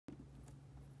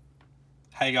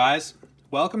Hey guys,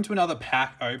 welcome to another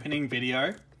pack opening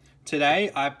video.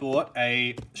 Today I bought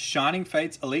a Shining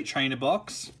Fates Elite Trainer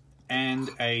box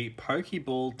and a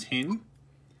Pokeball tin.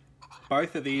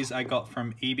 Both of these I got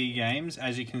from ETB Games.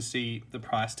 As you can see, the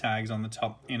price tags on the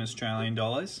top in Australian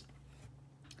dollars.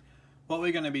 What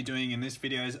we're going to be doing in this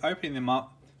video is opening them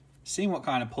up, seeing what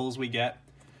kind of pulls we get.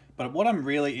 But what I'm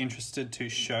really interested to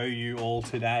show you all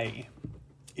today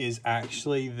is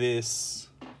actually this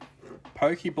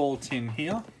Pokeball tin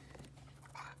here,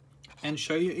 and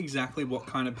show you exactly what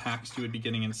kind of packs you would be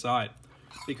getting inside.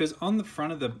 Because on the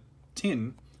front of the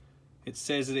tin, it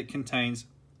says that it contains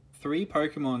 3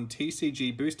 Pokemon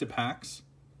TCG booster packs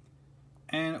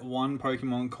and 1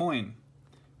 Pokemon coin.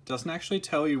 It doesn't actually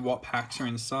tell you what packs are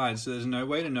inside, so there's no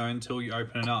way to know until you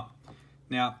open it up.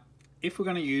 Now, if we're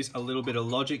going to use a little bit of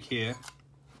logic here,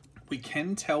 we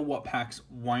can tell what packs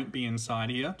won't be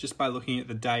inside here just by looking at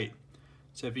the date.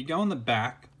 So if you go on the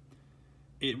back,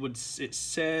 it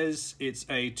says it's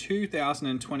a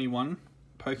 2021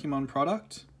 Pokemon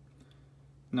product,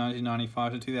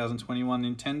 1995 to 2021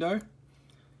 Nintendo.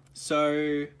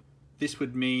 So this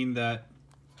would mean that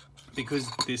because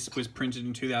this was printed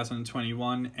in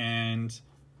 2021 and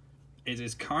it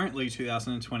is currently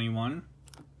 2021,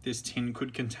 this tin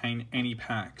could contain any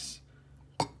packs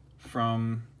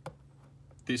from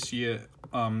this year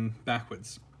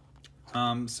backwards.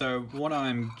 So what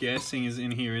I'm guessing is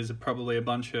in here is probably a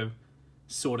bunch of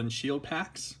Sword and Shield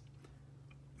packs,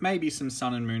 maybe some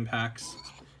Sun and Moon packs,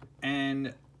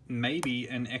 and maybe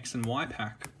an X and Y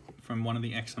pack from one of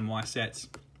the X and Y sets.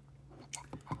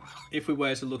 If we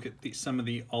were to look at some of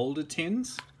the older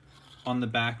tins, on the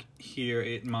back here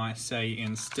it might say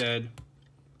instead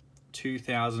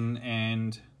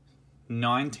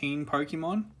 2019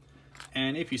 Pokemon,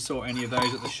 and if you saw any of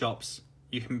those at the shops,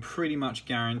 you can pretty much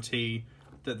guarantee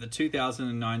that the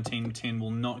 2019 tin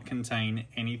will not contain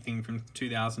anything from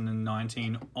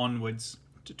 2019 onwards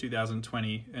to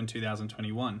 2020 and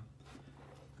 2021.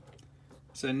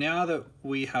 So now that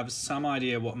we have some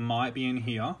idea what might be in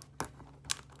here,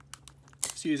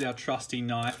 let's use our trusty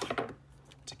knife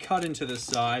to cut into the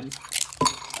side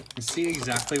and see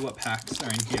exactly what packs are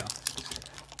in here.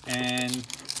 And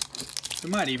we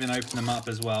might even open them up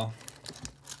as well,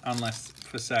 unless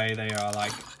for say they are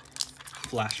like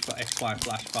XY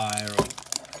flash fire or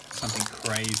something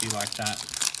crazy like that.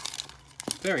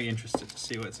 Very interested to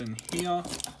see what's in here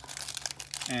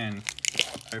and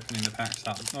opening the packs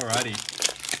up. Alrighty,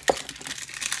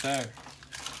 so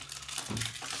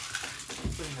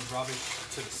putting the rubbish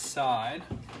to the side,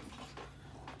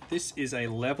 this is a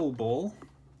level ball.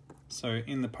 So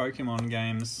in the Pokemon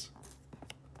games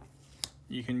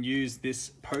you can use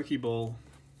this Pokeball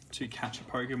to catch a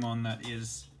Pokemon that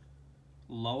is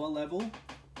lower level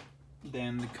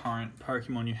than the current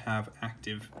Pokemon you have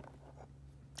active.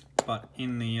 But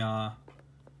in the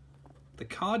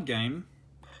card game,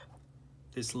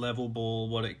 this level ball,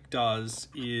 what it does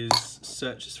is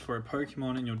searches for a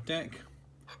Pokemon in your deck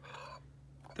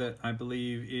that I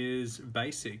believe is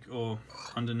basic or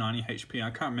under 90 HP.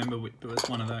 I can't remember which, but it's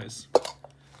one of those.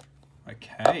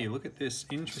 Okay, look at this.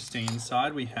 Interesting.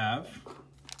 Inside we have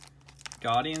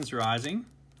Guardians Rising,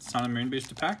 Sun and Moon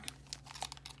booster pack,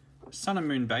 Sun and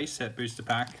Moon base set booster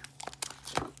pack,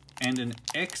 and an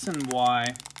X and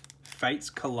Y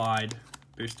Fates Collide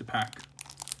booster pack.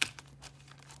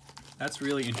 That's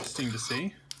really interesting to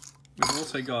see. We've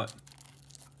also got a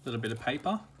little bit of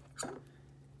paper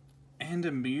and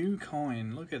a Mew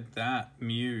coin. Look at that,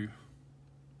 Mew.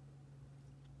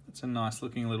 That's a nice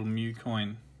looking little Mew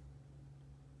coin.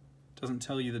 Doesn't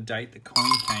tell you the date the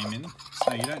coin came in,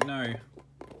 so you don't know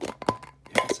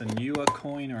if it's a newer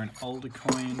coin or an older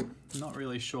coin. Not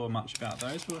really sure much about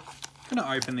those. We're going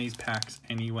to open these packs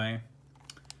anyway.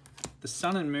 The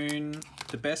Sun and Moon,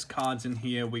 the best cards in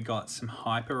here, we got some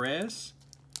hyper rares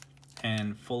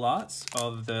and full arts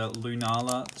of the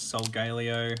Lunala,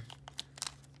 Solgaleo,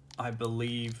 I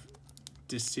believe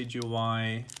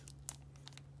Decidueye,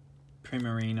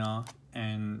 Primarina,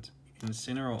 and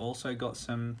Incineroar also got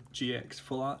some GX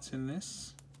full arts in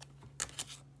this.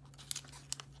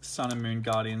 Sun and Moon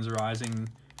Guardians Rising,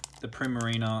 the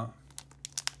Primarina,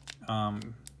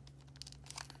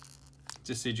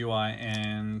 Decidueye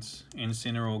and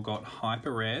Incineroar got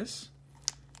hyper rares.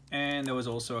 And there was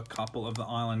also a couple of the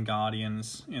Island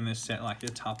Guardians in this set, like the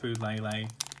Tapu Lele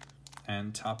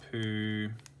and Tapu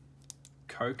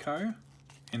Koko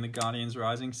in the Guardians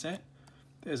Rising set.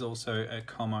 There's also a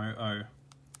Como-O.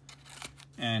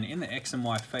 And in the X and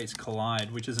Y Fates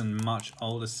Collide, which is a much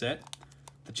older set,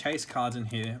 the chase cards in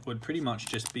here would pretty much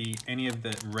just be any of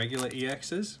the regular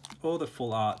EXs or the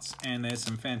full arts, and there's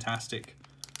some fantastic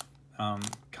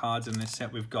cards in this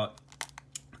set. We've got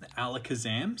the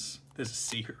Alakazams. There's a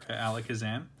secret rare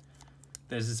Alakazam.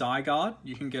 There's Zygarde.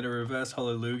 You can get a reverse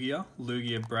holo Lugia,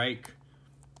 Lugia Break.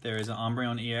 There is an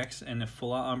Umbreon EX and a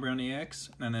full art Umbreon EX.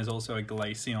 And there's also a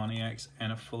Glaceon EX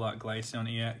and a full art Glaceon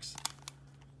EX.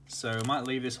 So we might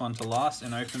leave this one to last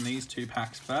and open these 2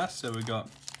 packs first. So we've got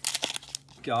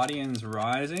Guardians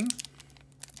Rising.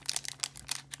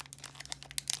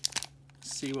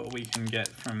 See what we can get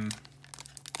from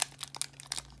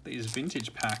these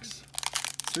vintage packs.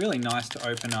 It's really nice to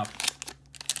open up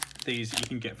these you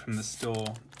can get from the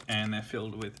store and they're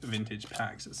filled with vintage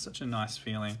packs. It's such a nice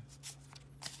feeling.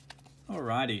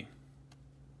 Alrighty.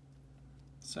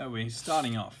 So we're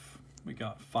starting off. We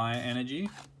got Fire Energy,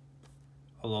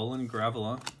 Alolan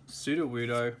Graveler,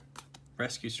 Sudowoodo,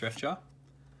 Rescue Stretcher.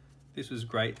 This was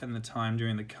great in the time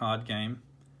during the card game.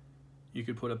 You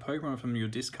could put a Pokemon from your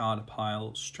discard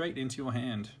pile straight into your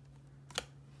hand.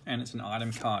 And it's an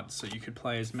item card, so you could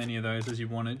play as many of those as you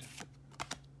wanted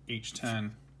each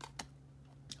turn.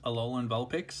 Alolan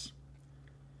Vulpix.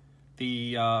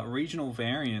 The regional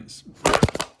variants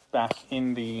back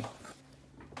in the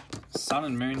Sun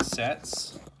and Moon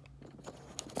sets,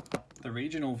 the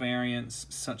regional variants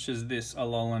such as this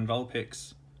Alolan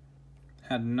Vulpix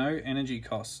had no energy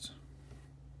cost.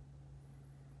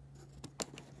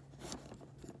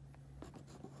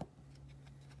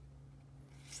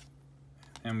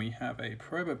 And we have a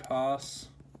Probopass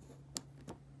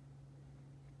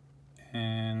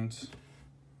and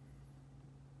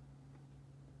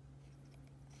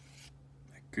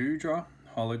a Goodra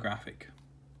holographic.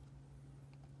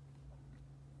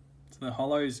 So the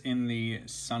holos in the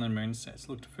Sun and Moon sets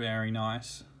looked very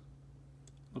nice.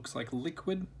 Looks like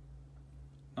liquid.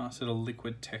 Nice little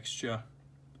liquid texture.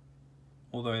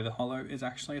 Although the holo is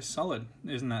actually a solid.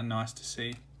 Isn't that nice to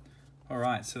see?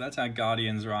 Alright, so that's our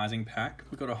Guardians Rising pack.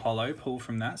 We've got a holo pull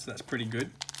from that, so that's pretty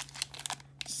good.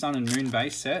 Sun and Moon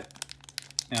base set.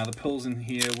 Now the pulls in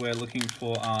here we're looking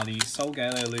for are the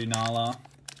Solgaleo Lunala.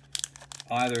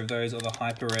 Either of those are the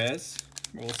hyper rares.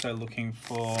 We're also looking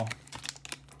for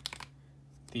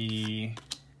the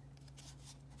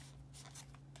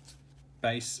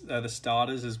base, the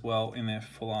starters as well in their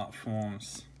full art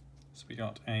forms. So we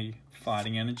got a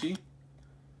Fighting Energy,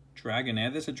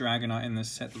 Dragonair. There's a Dragonite in this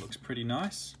set that looks pretty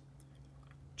nice.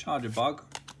 Charger Bug,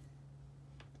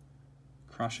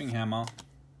 Crushing Hammer,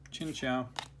 Chinchou,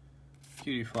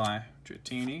 Cutiefly,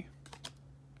 Dratini,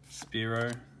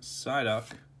 Spearow, Psyduck,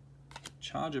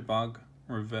 Charger Bug,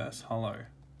 Reverse Holo,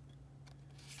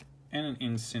 and an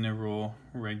Incineroar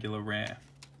regular rare.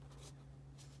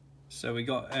 So we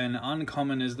got an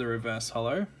uncommon as the Reverse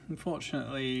Holo.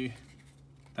 Unfortunately,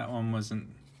 that one wasn't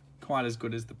quite as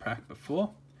good as the pack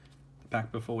before. The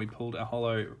pack before we pulled a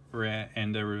Holo rare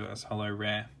and a Reverse Holo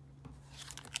rare.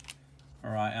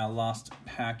 Alright, our last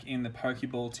pack in the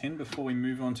Pokeball tin before we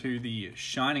move on to the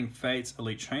Shining Fates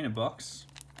Elite Trainer box.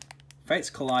 Fates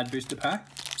Collide Booster Pack.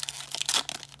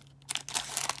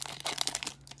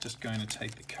 Just going to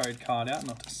take the code card out,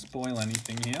 not to spoil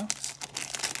anything here.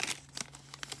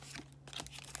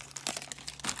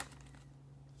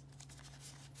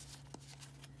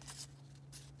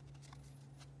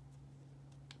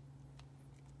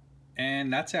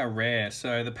 And that's our rare.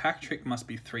 So the pack trick must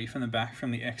be 3 from the back from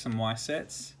the X and Y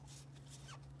sets.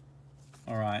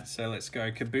 Alright, so let's go.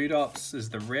 Kabutops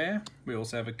is the rare. We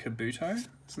also have a Kabuto.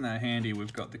 Isn't that handy?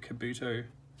 We've got the Kabuto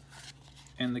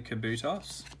and the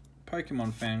Kabutops.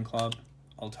 Pokemon Fan Club,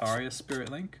 Altaria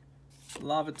Spirit Link,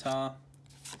 Larvitar,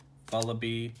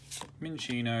 Vullaby,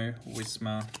 Minccino,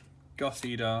 Whismur,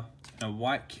 Gothita, and a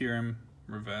White Kyurem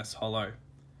Reverse Holo.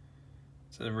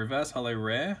 So the Reverse Holo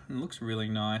rare, and looks really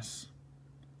nice.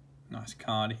 Nice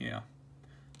card here.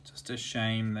 Just a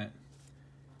shame that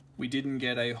we didn't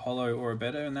get a holo or a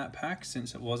better in that pack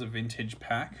since it was a vintage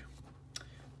pack.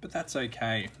 But that's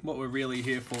okay. What we're really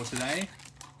here for today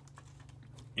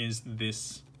is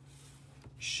this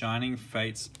Shining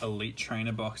Fates Elite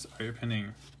Trainer box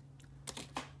opening.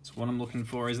 So what I'm looking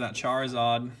for is that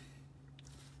Charizard.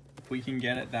 If we can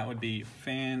get it, that would be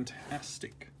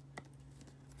fantastic.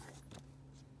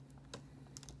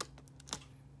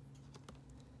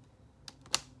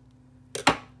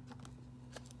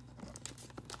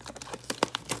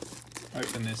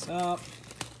 Open this up.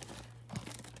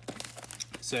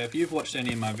 So if you've watched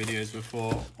any of my videos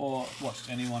before or watched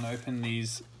anyone open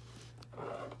these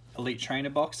Elite Trainer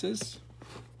boxes,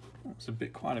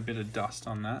 there's quite a bit of dust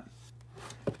on that.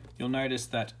 You'll notice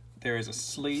that there is a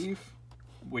sleeve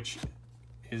which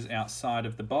is outside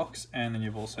of the box, and then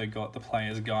you've also got the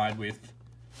player's guide with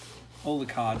all the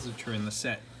cards that are in the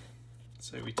set.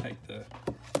 So we take the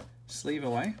sleeve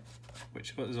away.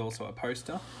 which was also a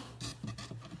poster.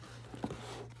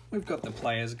 We've got the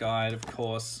player's guide, of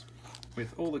course,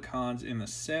 with all the cards in the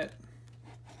set,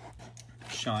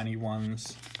 shiny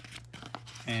ones,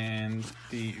 and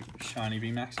the shiny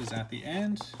VMAXs at the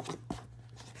end.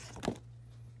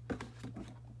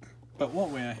 But what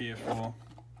we're here for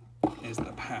is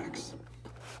the packs.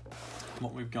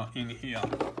 What we've got in here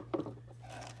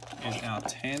is our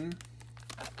 10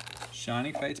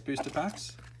 Shiny Fates booster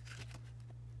packs.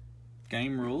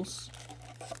 Game rules.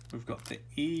 We've got the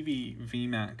Eevee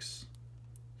VMAX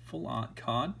full art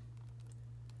card.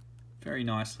 Very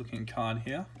nice looking card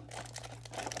here.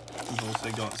 We've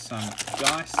also got some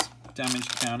dice, damage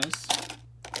counters,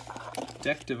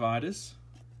 deck dividers,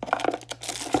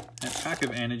 a pack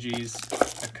of energies,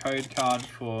 a code card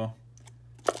for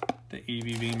the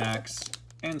Eevee VMAX,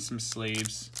 and some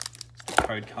sleeves. The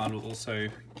code card will also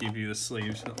give you the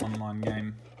sleeves for the online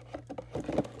game.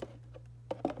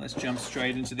 Let's jump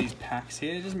straight into these packs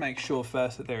here. Just make sure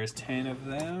first that there is 10 of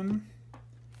them.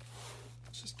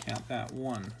 Let's just count that.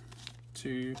 1,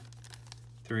 2,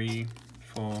 3,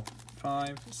 4,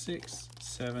 5, 6,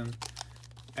 7,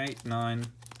 8, 9,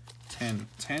 10.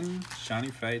 10 Shiny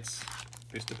Fates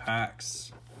booster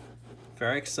packs.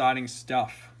 Very exciting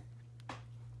stuff.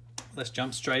 Let's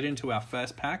jump straight into our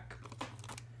first pack.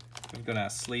 We've got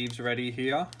our sleeves ready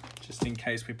here, just in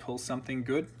case we pull something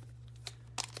good.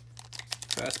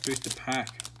 First booster pack.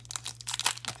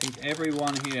 I think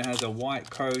everyone here has a white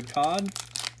code card,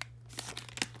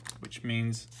 which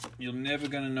means you're never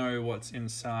going to know what's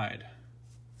inside.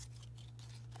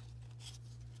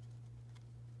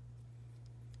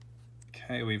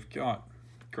 Okay, we've got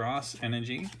Grass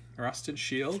Energy, Rusted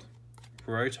Shield,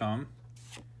 Rotom,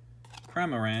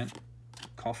 Cramorant,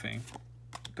 Coughing,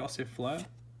 Gossifleur,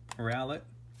 Rowlet,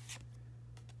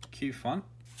 Q-Font,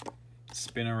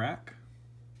 Spinarak,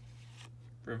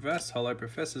 Reverse Holo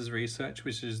Professor's Research,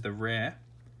 which is the rare,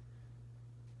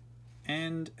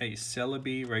 and a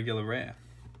Celebi regular rare.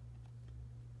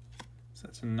 So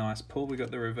that's a nice pull. We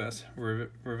got the reverse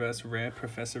rare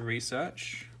Professor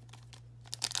Research.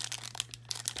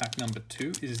 Pack number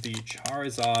 2 is the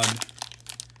Charizard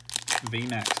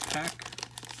VMAX pack.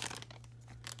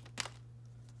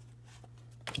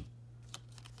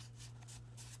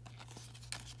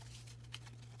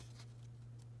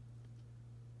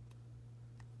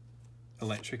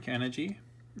 Electric Energy,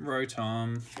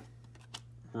 Rotom,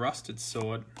 Rusted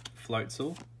Sword,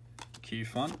 Floatzel,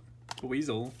 Q-Font,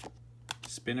 Weasel,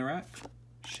 Spinarak,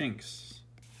 Shinx,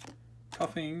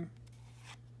 Coughing,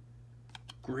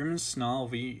 Grimmsnarl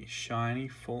V Shiny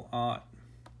Full Art,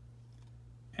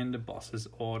 and a Boss's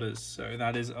Orders. So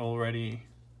that is already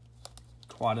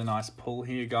quite a nice pull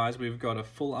here, guys. We've got a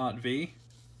Full Art V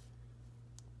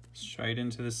straight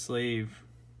into the sleeve.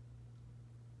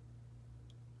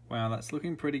 Wow, that's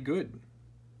looking pretty good.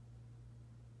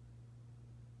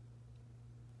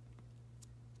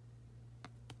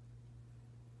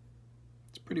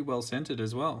 It's pretty well centered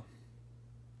as well.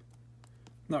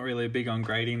 Not really big on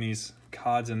grading these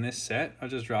cards in this set.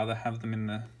 I'd just rather have them in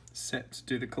the set to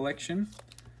do the collection.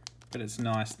 But it's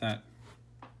nice that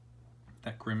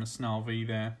that Grimmsnarl V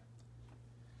there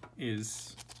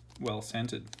is well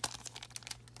centered.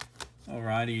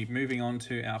 Alrighty, moving on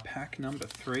to our pack number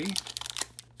 3.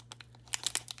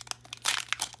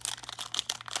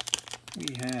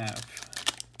 We have,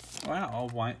 wow,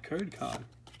 a white code card.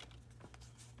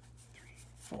 3,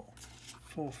 4,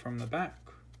 4 from the back.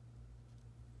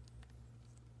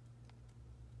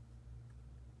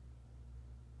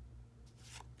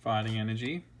 Fighting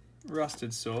Energy,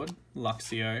 Rusted Sword,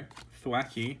 Luxio,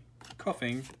 Thwackey,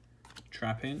 Coughing,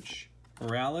 Trapinch,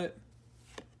 Rowlet,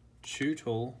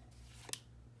 Chewtle,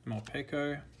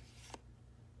 Morpeko,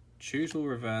 Chewtle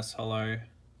Reverse Holo,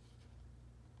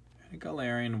 and a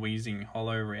Galarian Wheezing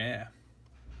Holo Rare.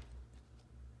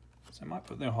 So I might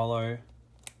put the Holo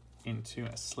into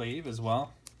a sleeve as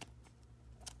well.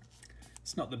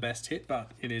 It's not the best hit,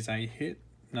 but it is a hit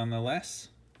nonetheless.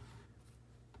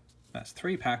 That's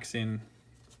 3 packs in.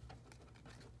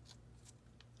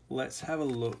 Let's have a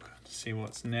look to see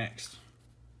what's next.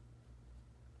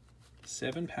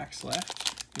 7 packs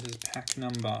left. This is pack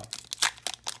number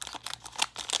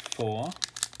 4.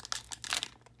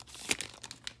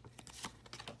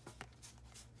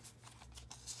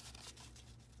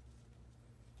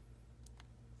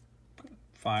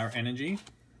 Fire Energy,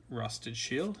 Rusted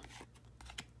Shield,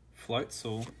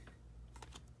 Floatzel,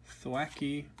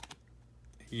 Thwackey,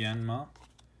 Yanma,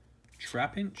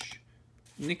 Trapinch,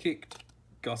 Nickit,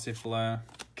 Gossifleur,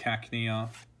 Cacnea,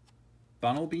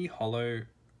 Bunnelby Holo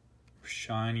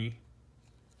Shiny,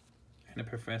 and a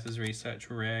Professor's Research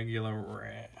regular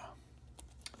rare.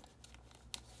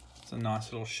 It's a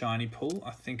nice little shiny pull.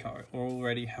 I think I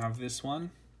already have this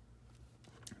one,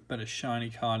 but a shiny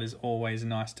card is always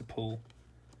nice to pull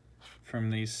from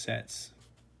these sets.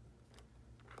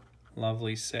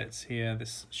 Lovely sets here,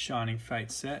 this Shining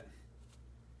Fate set.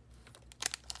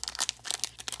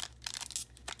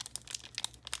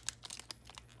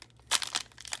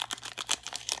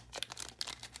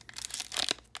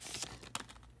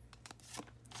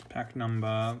 Pack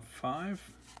number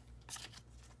 5.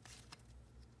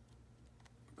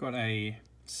 Got a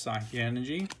Psychic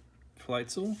Energy,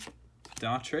 Floatzel,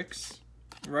 Dartrix,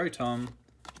 Rotom,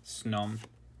 Snom,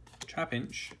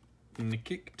 Trapinch,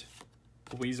 Nickit,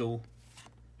 Weasel,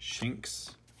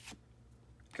 Shinx,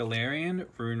 Galarian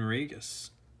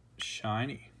Runerigus,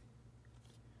 Shiny,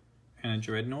 and a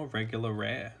Dreadnought regular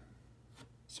rare.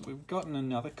 So we've gotten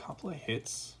another couple of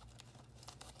hits.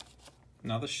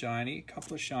 Another shiny,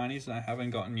 couple of shinies that I haven't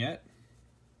gotten yet.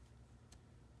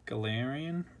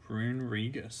 Galarian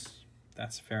Runerigus.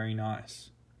 That's very nice.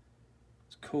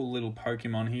 It's a cool little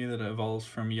Pokemon here that evolves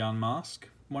from Yunmask,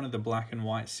 one of the Black and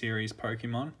White series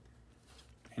Pokemon.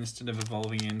 Instead of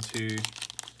evolving into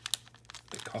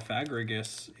the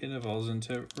Cofagrigus, it evolves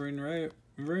into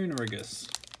Runerigus.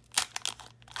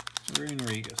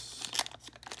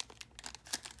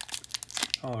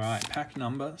 Alright, pack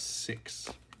number 6.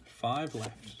 5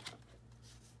 left.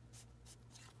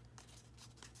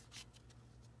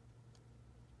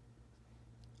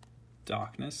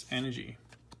 Darkness Energy,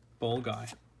 Ball Guy,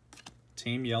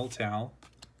 Team Yell Towel,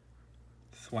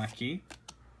 Thwacky,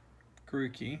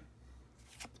 Grookey,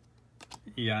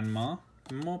 Yanma,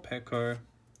 Morpeko,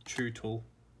 Chewtle,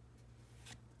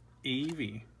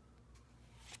 Eevee,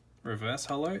 Reverse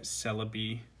Holo,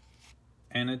 Celebi,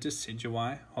 and a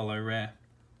Decidueye Holo Rare.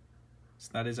 So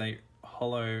that is a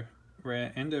Holo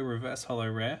Rare and a Reverse Holo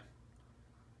Rare.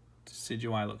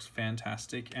 Decidueye looks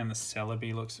fantastic, and the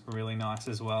Celebi looks really nice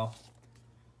as well.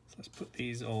 So let's put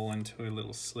these all into a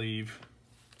little sleeve.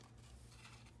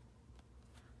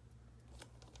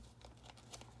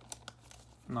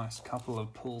 Nice couple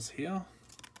of pulls here.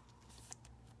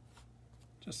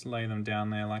 Just lay them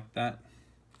down there like that.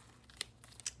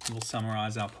 We'll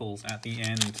summarize our pulls at the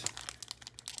end.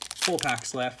 4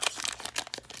 packs left.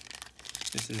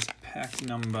 This is pack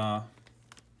number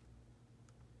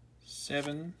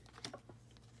 7.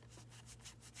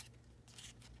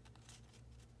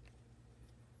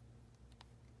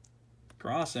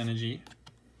 Grass Energy,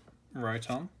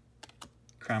 Rotom,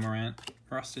 Cramorant,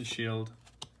 Rusted Shield,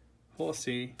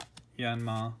 Horsey,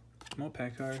 Yanma,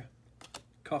 Morpeko,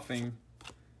 Coughing,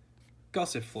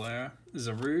 Gossifleur,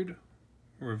 Zarude,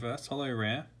 Reverse Holo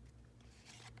Rare,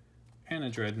 and a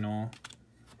Dreadnought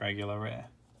regular rare.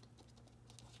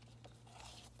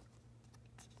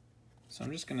 So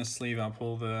I'm just going to sleeve up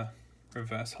all the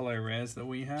reverse holo rares that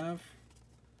we have,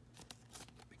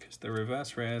 because the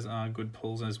reverse rares are good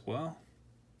pulls as well.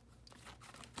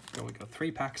 So we've got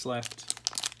 3 packs left.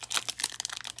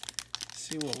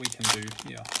 See what we can do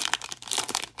here.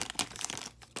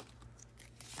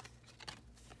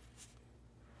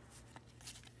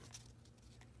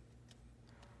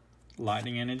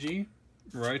 Lightning Energy,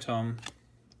 Rotom,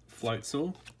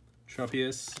 Floatzel,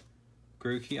 Tropius,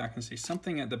 Grookey. I can see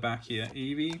something at the back here.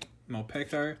 Eevee,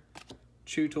 Morpeko,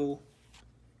 Chewtle,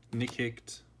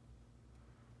 Nickit.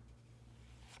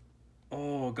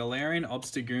 Oh, Galarian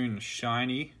Obstagoon,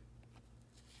 shiny.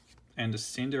 And a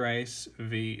Cinderace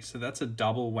V. So that's a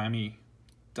double whammy.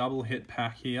 Double hit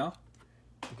pack here.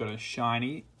 We've got a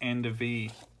shiny and a V.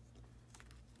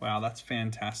 Wow, that's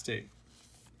fantastic.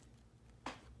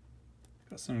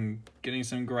 Getting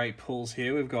some great pulls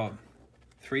here. We've got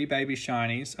 3 baby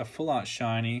shinies, a full art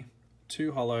shiny,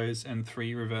 2 holos, and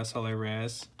 3 reverse holo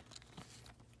rares,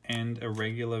 and a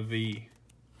regular V.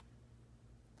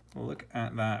 Well, look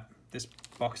at that. This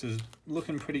box is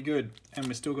looking pretty good, and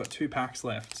we've still got 2 packs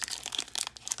left.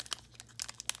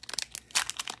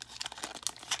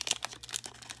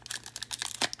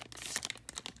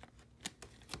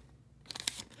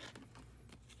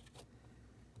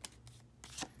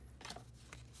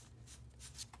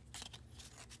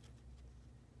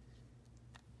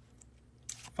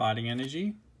 Fighting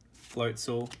Energy,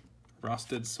 Floatzel,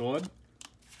 Rusted Sword,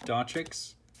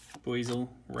 Dartrix,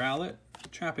 Weasel, Rowlet,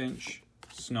 Trapinch,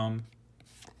 Snom,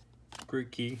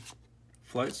 Grookey,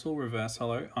 Floatzel Reverse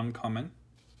Holo, Uncommon.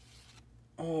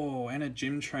 Oh, and a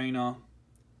Gym Trainer,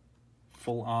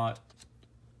 full art.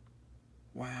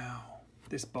 Wow,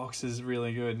 this box is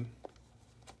really good.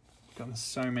 Gotten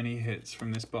so many hits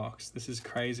from this box. This is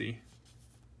crazy.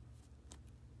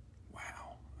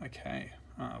 Wow, okay.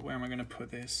 Where am I going to put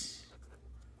this?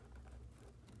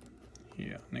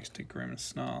 Here, next to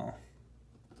Grimmsnarl.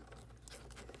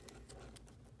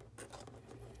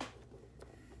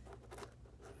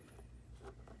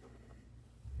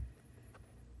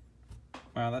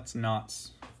 Wow, that's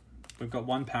nuts. We've got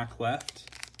one pack left.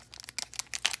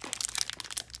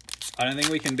 I don't think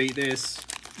we can beat this.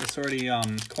 There's already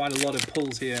quite a lot of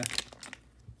pulls here.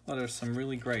 A lot of some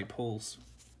really great pulls.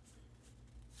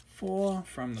 4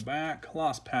 from the back.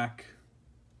 Last pack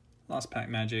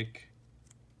magic.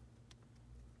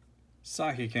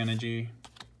 Psychic Energy.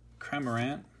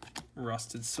 Cramorant.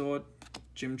 Rusted Sword.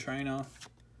 Gym Trainer.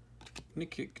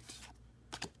 Nickit.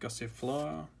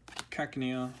 Gossifleur.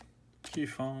 Cacnea.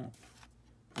 Cufant.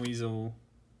 Weasel.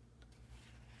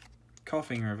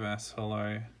 Coughing Reverse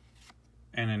Holo.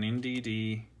 And an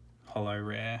NDD Holo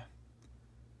Rare.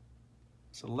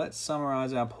 So let's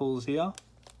summarize our pulls here.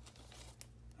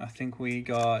 I think we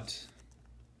got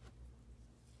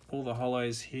all the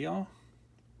holos here.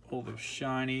 All the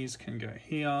shinies can go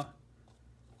here.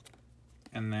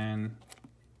 And then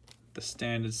the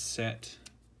standard set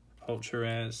ultra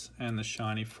rares and the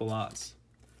shiny full arts.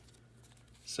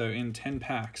 So in 10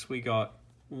 packs, we got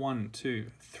 1, 2,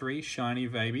 3 shiny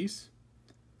babies.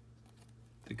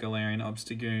 The Galarian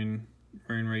Obstagoon,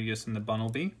 Rune Regus, and the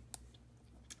Bunnelby.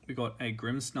 We got a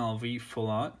Grimmsnarl V full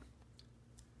art.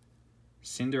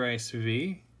 Cinderace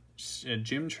V, a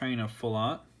Gym Trainer full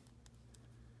art.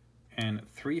 And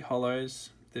 3 holos,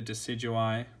 the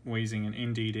Decidueye, Weezing,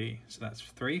 and NDD. So that's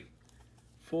 3,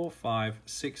 4, 5,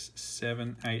 6,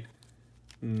 7, 8,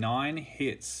 9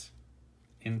 hits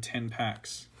in 10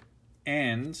 packs.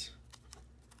 And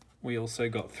we also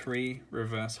got 3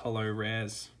 reverse holo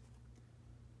rares.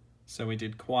 So we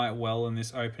did quite well in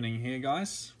this opening here,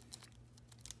 guys.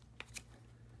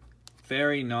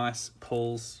 Very nice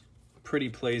pulls. Pretty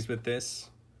pleased with this.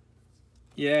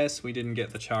 Yes, we didn't get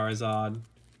the Charizard,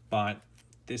 but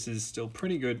this is still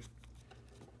pretty good.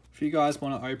 If you guys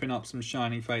want to open up some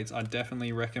Shining Fates, I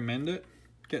definitely recommend it.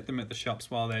 Get them at the shops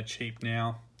while they're cheap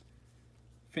now.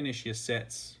 Finish your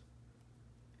sets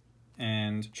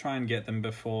and try and get them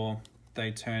before they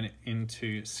turn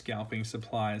into scalping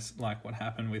supplies like what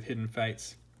happened with Hidden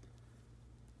Fates.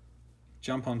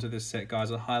 Jump onto this set,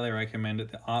 guys. I highly recommend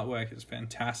it. The artwork is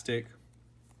fantastic.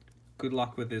 Good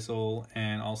luck with this all,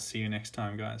 and I'll see you next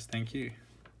time, guys. Thank you.